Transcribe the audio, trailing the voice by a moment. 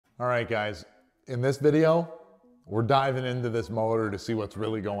All right, guys, in this video, we're diving into this motor to see what's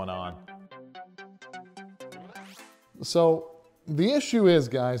really going on. So the issue is,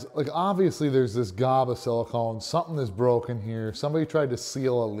 guys, like obviously there's this gob of silicone, something is broken here. Somebody tried to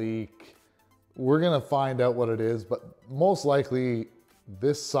seal a leak. We're gonna find out what it is, but most likely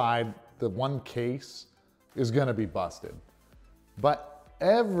this side, the one case, is gonna be busted. But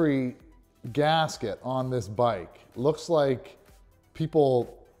every gasket on this bike looks like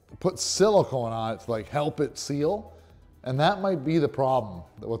people put silicone on it to like help it seal. And that might be the problem,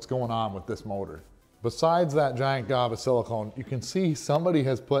 what's going on with this motor. Besides that giant gob of silicone, you can see somebody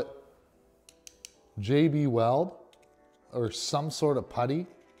has put JB Weld or some sort of putty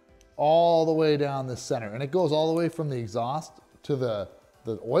all the way down the center. And it goes all the way from the exhaust to the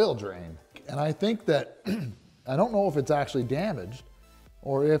oil drain. And I think that, I don't know if it's actually damaged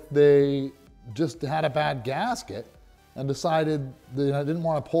or if they just had a bad gasket and decided they didn't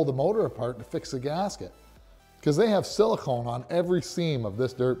want to pull the motor apart to fix the gasket. Because they have silicone on every seam of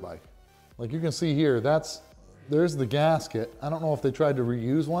this dirt bike. Like you can see here, there's the gasket. I don't know if they tried to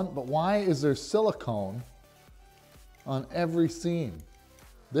reuse one, but why is there silicone on every seam?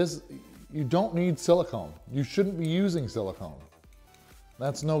 You don't need silicone. You shouldn't be using silicone.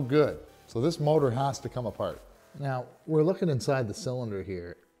 That's no good. So this motor has to come apart. Now, we're looking inside the cylinder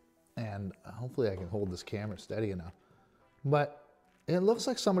here, and hopefully I can hold this camera steady enough. But it looks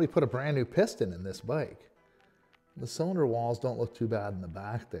like somebody put a brand new piston in this bike. The cylinder walls don't look too bad in the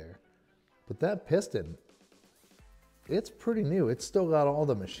back there. But that piston, it's pretty new. It's still got all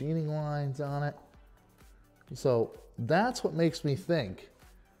the machining lines on it. So that's what makes me think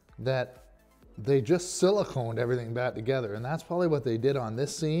that they just siliconed everything back together. And that's probably what they did on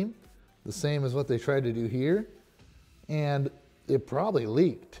this seam, the same as what they tried to do here. And it probably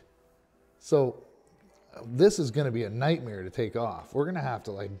leaked. So this is gonna be a nightmare to take off. We're gonna have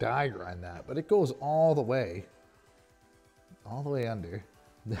to like die grind that, but it goes all the way under,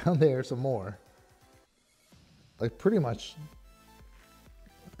 down there some more. Like pretty much,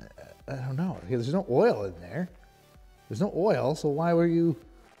 I don't know, there's no oil in there. There's no oil, so why were you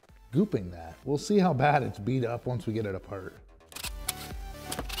gooping that? We'll see how bad it's beat up once we get it apart.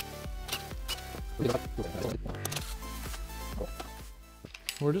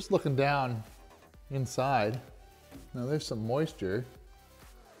 We're just looking down inside. Now there's some moisture.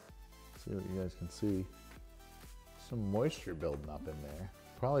 Let's see what you guys can see. Some moisture building up in there.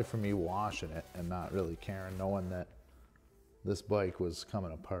 Probably from me washing it and not really caring, knowing that this bike was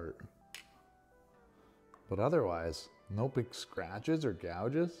coming apart. But otherwise, no big scratches or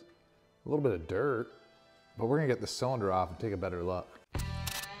gouges. A little bit of dirt, but we're gonna get the cylinder off and take a better look.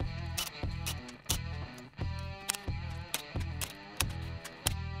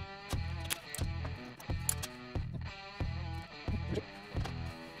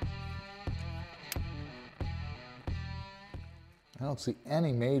 I don't see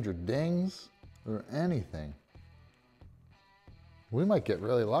any major dings or anything. We might get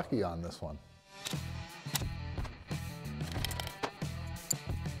really lucky on this one.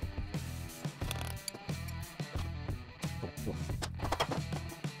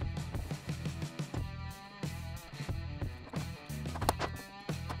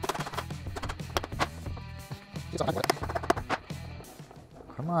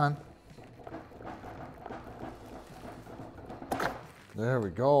 Come on. There we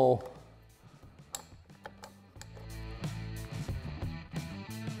go.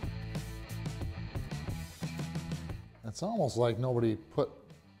 It's almost like nobody put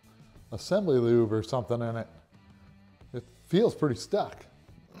assembly lube or something in it. It feels pretty stuck.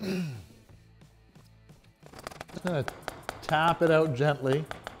 Just gonna tap it out gently.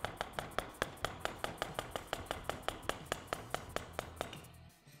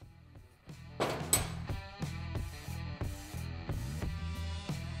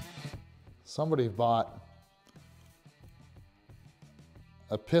 Somebody bought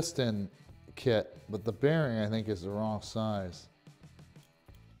a piston kit, but the bearing I think is the wrong size.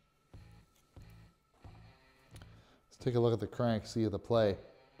 Let's take a look at the crank, see the play.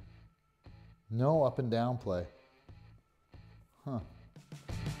 No up and down play. Huh.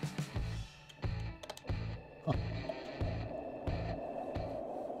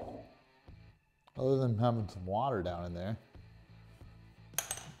 Other than having some water down in there.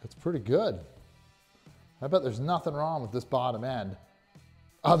 It's pretty good. I bet there's nothing wrong with this bottom end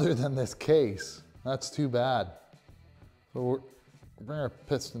other than this case. That's too bad. So we're bring our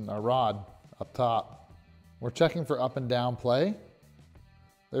piston, our rod up top. We're checking for up and down play.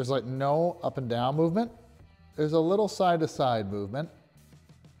 There's like no up and down movement. There's a little side to side movement,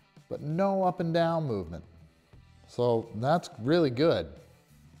 but no up and down movement. So that's really good.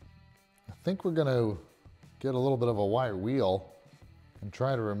 think we're gonna get a little bit of a wire wheel and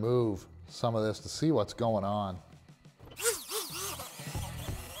try to remove some of this to see what's going on.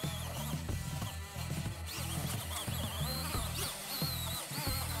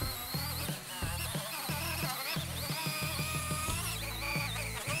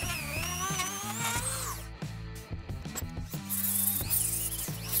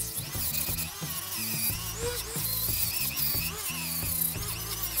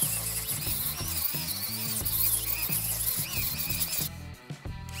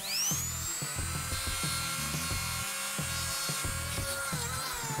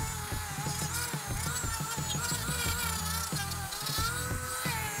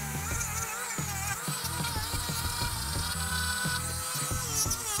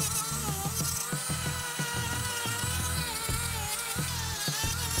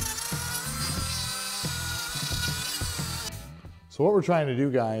 So what we're trying to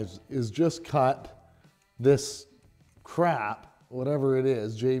do, guys, is just cut this crap, whatever it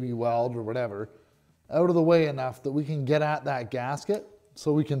is, JB Weld or whatever, out of the way enough that we can get at that gasket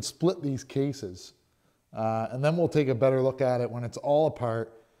so we can split these cases. And then we'll take a better look at it when it's all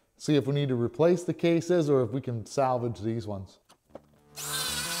apart, see if we need to replace the cases or if we can salvage these ones.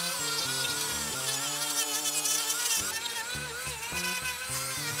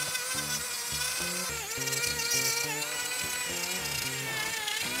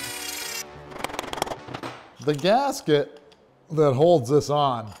 The gasket that holds this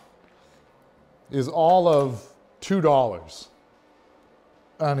on is all of $2.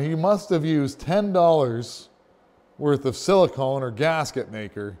 And he must have used $10 worth of silicone or gasket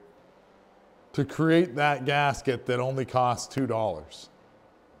maker to create that gasket that only costs $2.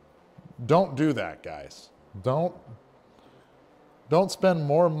 Don't do that, guys. Don't spend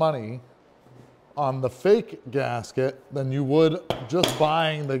more money on the fake gasket than you would just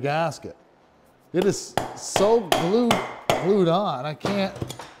buying the gasket. It is so glued on. I can't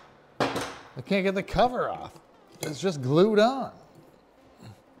get the cover off. It's just glued on.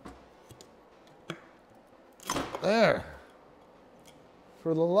 There.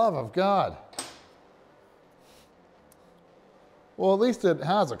 For the love of God. Well, at least it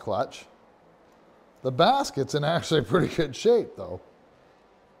has a clutch. The basket's in actually pretty good shape, though.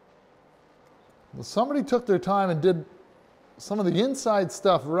 Well, somebody took their time and did some of the inside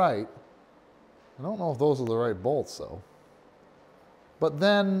stuff right. I don't know if those are the right bolts, though. But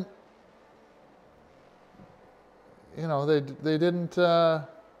then, you know, they didn't,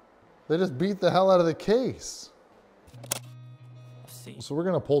 they just beat the hell out of the case. So we're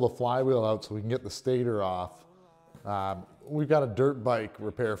gonna pull the flywheel out so we can get the stator off. We've got a dirt bike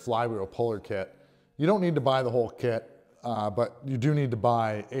repair flywheel puller kit. You don't need to buy the whole kit, but you do need to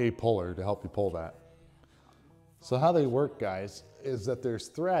buy a puller to help you pull that. So how they work, guys, is that there's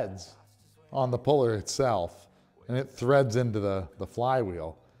threads on the puller itself, and it threads into the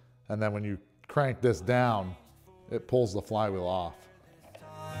flywheel. And then when you crank this down, it pulls the flywheel off.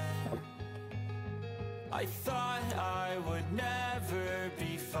 I thought I would never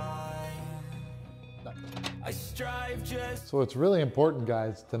be fine. I strive just. So it's really important,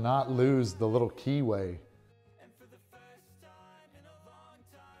 guys, to not lose the little keyway.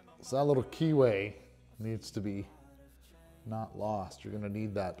 So that little keyway needs to be not lost. You're gonna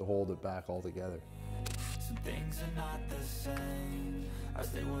need that to hold it back all together. Some things are not the same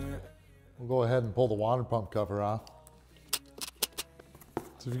as they were. We'll go ahead and pull the water pump cover off.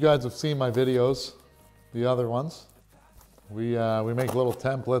 So if you guys have seen my videos, the other ones, we make little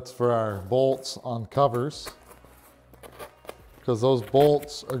templates for our bolts on covers because those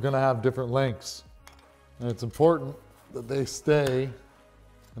bolts are gonna have different lengths. And it's important that they stay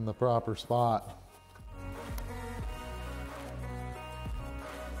in the proper spot.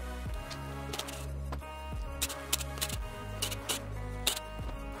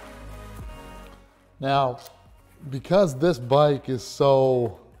 Now, because this bike is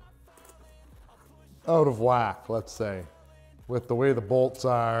so out of whack, let's say, with the way the bolts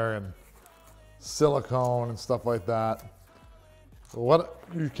are and silicone and stuff like that, what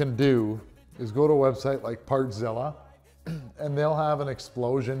you can do is go to a website like Partzilla, and they'll have an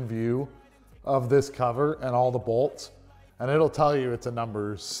explosion view of this cover and all the bolts, and it'll tell you it's a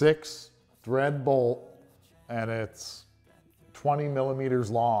number 6 thread bolt and it's 20 millimeters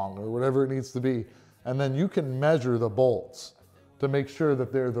long or whatever it needs to be. And then you can measure the bolts to make sure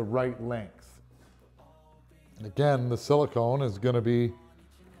that they're the right length. And again, the silicone is going to be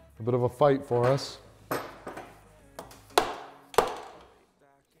a bit of a fight for us.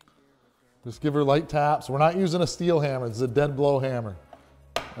 Just give her light taps. We're not using a steel hammer. It's a dead blow hammer.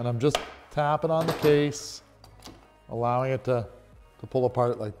 And I'm just tapping on the case, allowing it to pull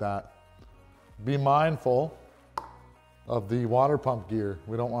apart like that. be mindful of the water pump gear.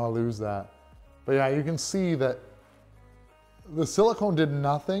 We don't want to lose that. But yeah, you can see that the silicone did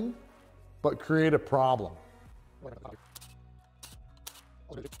nothing but create a problem.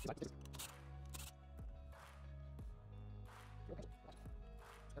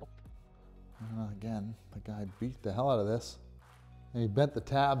 Again, the guy beat the hell out of this. And he bent the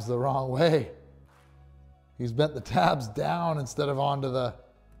tabs the wrong way. He's bent the tabs down instead of onto the...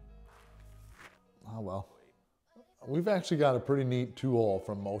 Oh well. We've actually got a pretty neat tool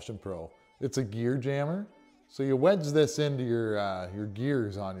from Motion Pro. It's a gear jammer. So you wedge this into your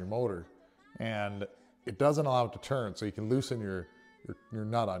gears on your motor, and it doesn't allow it to turn, so you can loosen your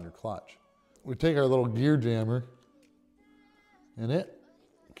nut on your clutch. We take our little gear jammer, and it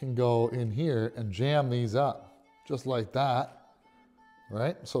can go in here and jam these up, just like that,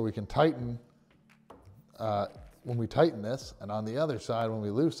 right? So we can tighten when we tighten this, and on the other side when we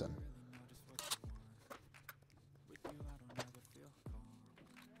loosen.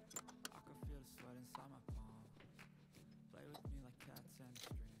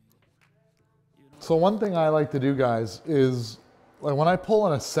 So one thing I like to do, guys, is like when I pull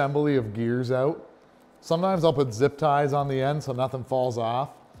an assembly of gears out, sometimes I'll put zip ties on the end so nothing falls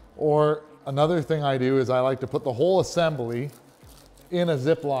off. Or another thing I do is I like to put the whole assembly in a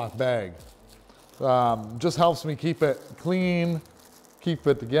Ziploc bag. Just helps me keep it clean, keep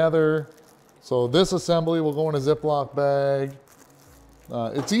it together. So this assembly will go in a Ziploc bag.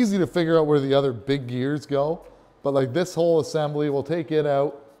 It's easy to figure out where the other big gears go, but like this whole assembly, we'll take it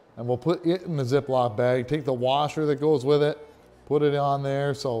out and we'll put it in the Ziploc bag, take the washer that goes with it, put it on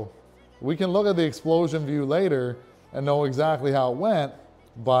there. So we can look at the explosion view later and know exactly how it went,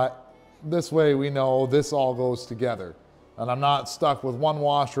 but this way we know this all goes together. And I'm not stuck with one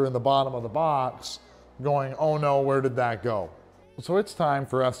washer in the bottom of the box going, oh no, where did that go? So it's time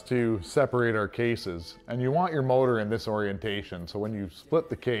for us to separate our cases, and you want your motor in this orientation. So when you split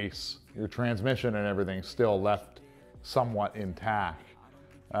the case, your transmission and everything's still left somewhat intact.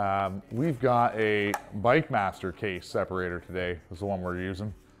 We've got a Bike Master case separator today, is the one we're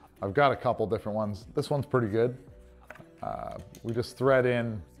using. I've got a couple different ones. This one's pretty good. We just thread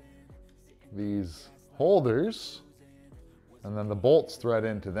in these holders, and then the bolts thread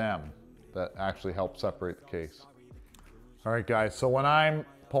into them. That actually help separate the case. All right, guys, so when I'm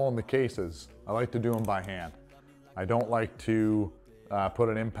pulling the cases, I like to do them by hand. I don't like to put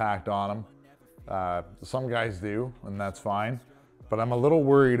an impact on them. Some guys do, and that's fine. But I'm a little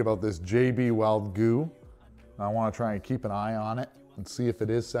worried about this JB Weld goo. I want to try and keep an eye on it and see if it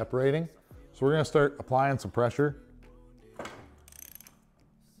is separating. So we're going to start applying some pressure.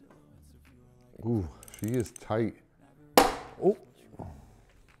 Ooh, she is tight. Oh,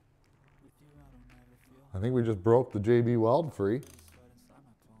 I think we just broke the JB Weld free.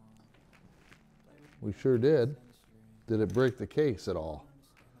 We sure did. Did it break the case at all?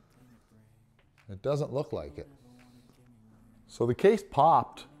 It doesn't look like it. So the case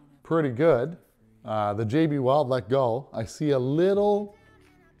popped pretty good. The JB Weld let go. I see a little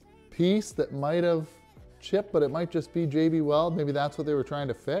piece that might have chipped, but it might just be JB Weld. Maybe that's what they were trying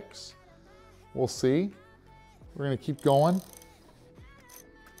to fix. We'll see. We're gonna keep going.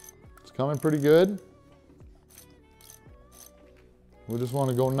 It's coming pretty good. We just want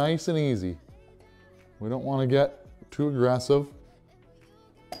to go nice and easy. We don't want to get too aggressive.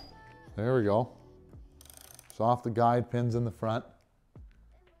 There we go. Off the guide pins in the front.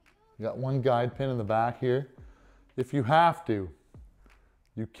 You got one guide pin in the back here. If you have to,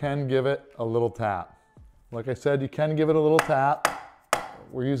 you can give it a little tap. Like I said, you can give it a little tap.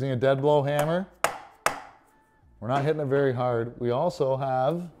 We're using a dead blow hammer. We're not hitting it very hard. We also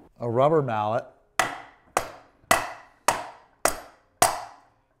have a rubber mallet.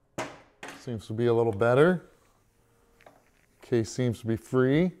 Seems to be a little better. Case seems to be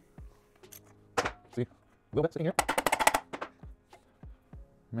free. See? A little bit sitting here.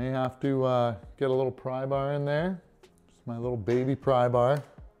 May have to get a little pry bar in there. Just my little baby pry bar.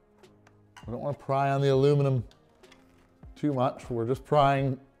 We don't want to pry on the aluminum too much. We're just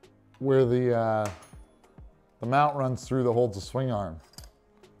prying where the mount runs through that holds the swing arm.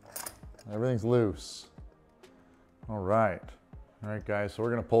 Everything's loose. All right, guys. So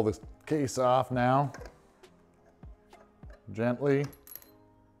we're gonna pull this case off now. Gently.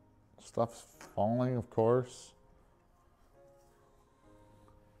 Stuff's falling, of course.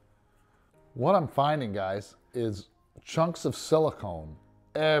 What I'm finding, guys, is chunks of silicone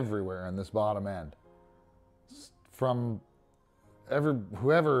everywhere in this bottom end. From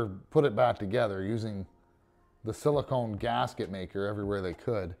whoever put it back together using the silicone gasket maker everywhere they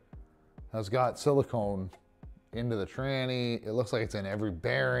could has got silicone into the tranny. It looks like it's in every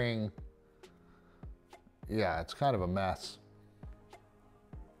bearing. yeah, it's kind of a mess.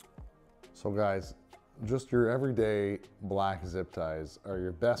 So guys, just your everyday black zip ties are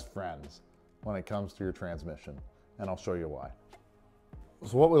your best friends when it comes to your transmission, and I'll show you why.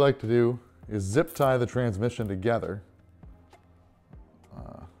 So what we like to do is zip tie the transmission together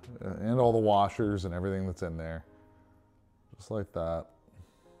and all the washers and everything that's in there, just like that.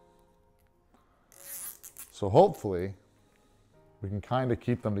 So hopefully we can kind of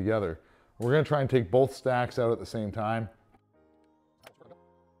keep them together. We're going to try and take both stacks out at the same time.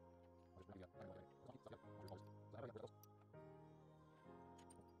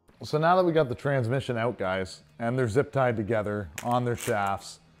 So now that we got the transmission out, guys, and they're zip tied together on their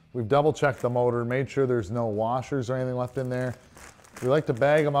shafts, we've double checked the motor, made sure there's no washers or anything left in there. We like to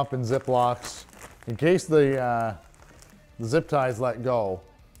bag them up in Ziplocs in case the zip ties let go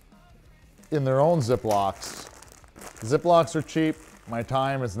in their own Ziplocs. Ziplocs are cheap. My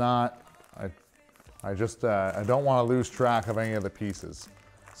time is not. I don't want to lose track of any of the pieces.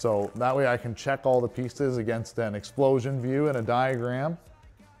 So that way I can check all the pieces against an explosion view and a diagram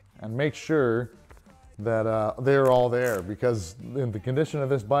and make sure that they're all there, because in the condition of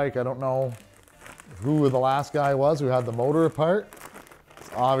this bike, I don't know who the last guy was who had the motor apart. It's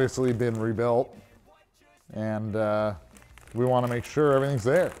obviously been rebuilt, and we want to make sure everything's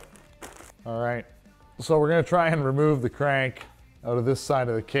there. All right, so we're going to try and remove the crank out of this side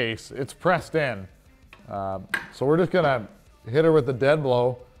of the case. It's pressed in, so we're just going to hit her with the dead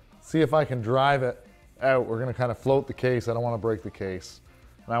blow, see if I can drive it out. We're going to kind of float the case. I don't want to break the case,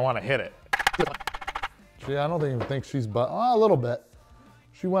 and I want to hit it. See, I don't even think she's, a little bit.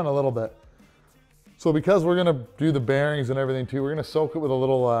 She went a little bit. So because we're gonna do the bearings and everything too, we're gonna soak it with a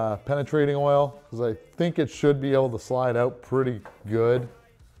little penetrating oil, because I think it should be able to slide out pretty good.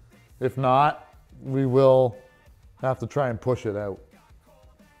 If not, we will have to try and push it out.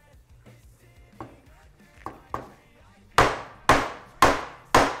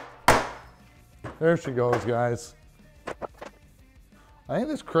 There she goes, guys. I think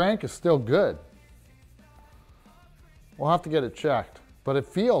this crank is still good. We'll have to get it checked, but it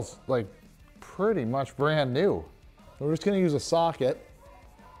feels like pretty much brand new. So we're just gonna use a socket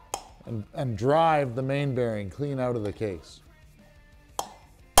and drive the main bearing clean out of the case.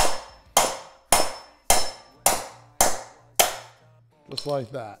 Just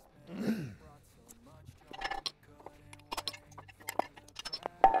like that.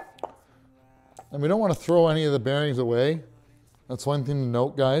 And we don't want to throw any of the bearings away. That's one thing to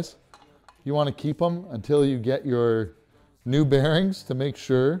note, guys. You want to keep them until you get your new bearings to make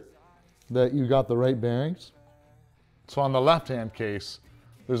sure that you got the right bearings. So on the left-hand case,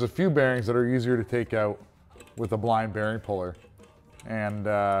 there's a few bearings that are easier to take out with a blind bearing puller, and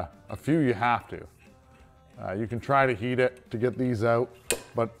a few you have to. You can try to heat it to get these out,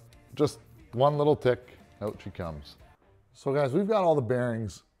 but just one little tick, out she comes. So guys, we've got all the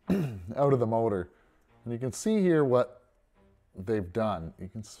bearings out of the motor, and you can see here what they've done. You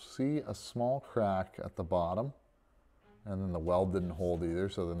can see a small crack at the bottom, and then the weld didn't hold either,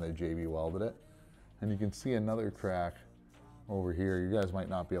 so then they JB welded it. And you can see another crack over here. You guys might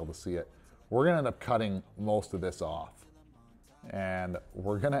not be able to see it. We're gonna end up cutting most of this off, and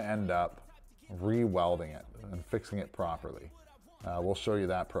we're gonna end up re-welding it and fixing it properly. We'll show you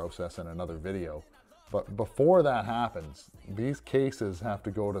that process in another video. But before that happens, these cases have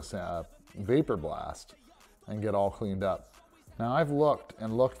to go to vapor blast and get all cleaned up. Now I've looked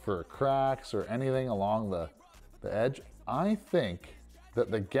and looked for cracks or anything along the edge. I think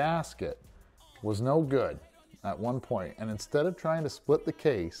that the gasket was no good at one point, and instead of trying to split the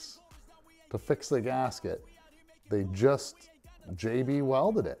case to fix the gasket, they just JB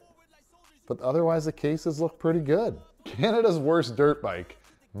welded it. But otherwise the cases look pretty good. Canada's worst dirt bike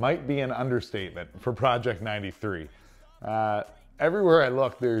might be an understatement for Project 93. Everywhere I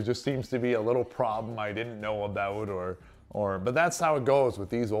look, there just seems to be a little problem I didn't know about, but that's how it goes with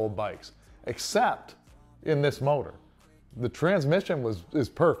these old bikes, except in this motor. The transmission is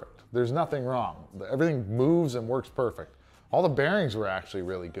perfect. There's nothing wrong. Everything moves and works perfect. All the bearings were actually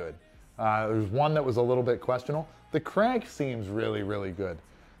really good. There's one that was a little bit questionable. The crank seems really, really good.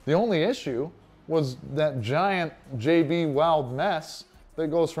 The only issue was that giant JB Weld mess that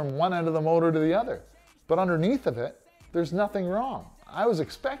goes from one end of the motor to the other. But underneath of it, there's nothing wrong. I was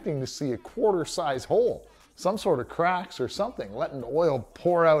expecting to see a quarter-size hole, some sort of cracks or something, letting oil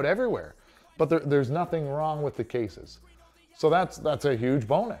pour out everywhere. But there's nothing wrong with the cases. So that's a huge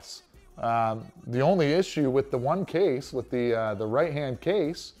bonus. The only issue with the one case, with the right-hand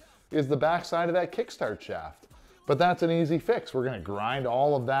case, is the backside of that kickstart shaft. But that's an easy fix. We're gonna grind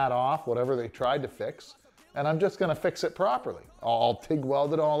all of that off, whatever they tried to fix, and I'm just gonna fix it properly. I'll TIG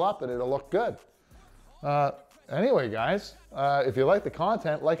weld it all up and it'll look good. Anyway, guys, if you like the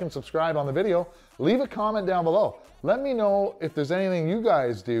content, like and subscribe on the video. Leave a comment down below. Let me know if there's anything you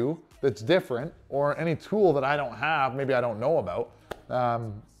guys do that's different, or any tool that I don't have, maybe I don't know about,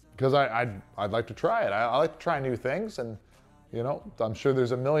 because I'd like to try it. I like to try new things, and you know, I'm sure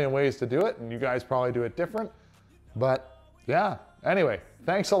there's a million ways to do it, and you guys probably do it different. But yeah, anyway,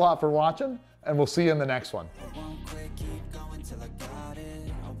 thanks a lot for watching, and we'll see you in the next one.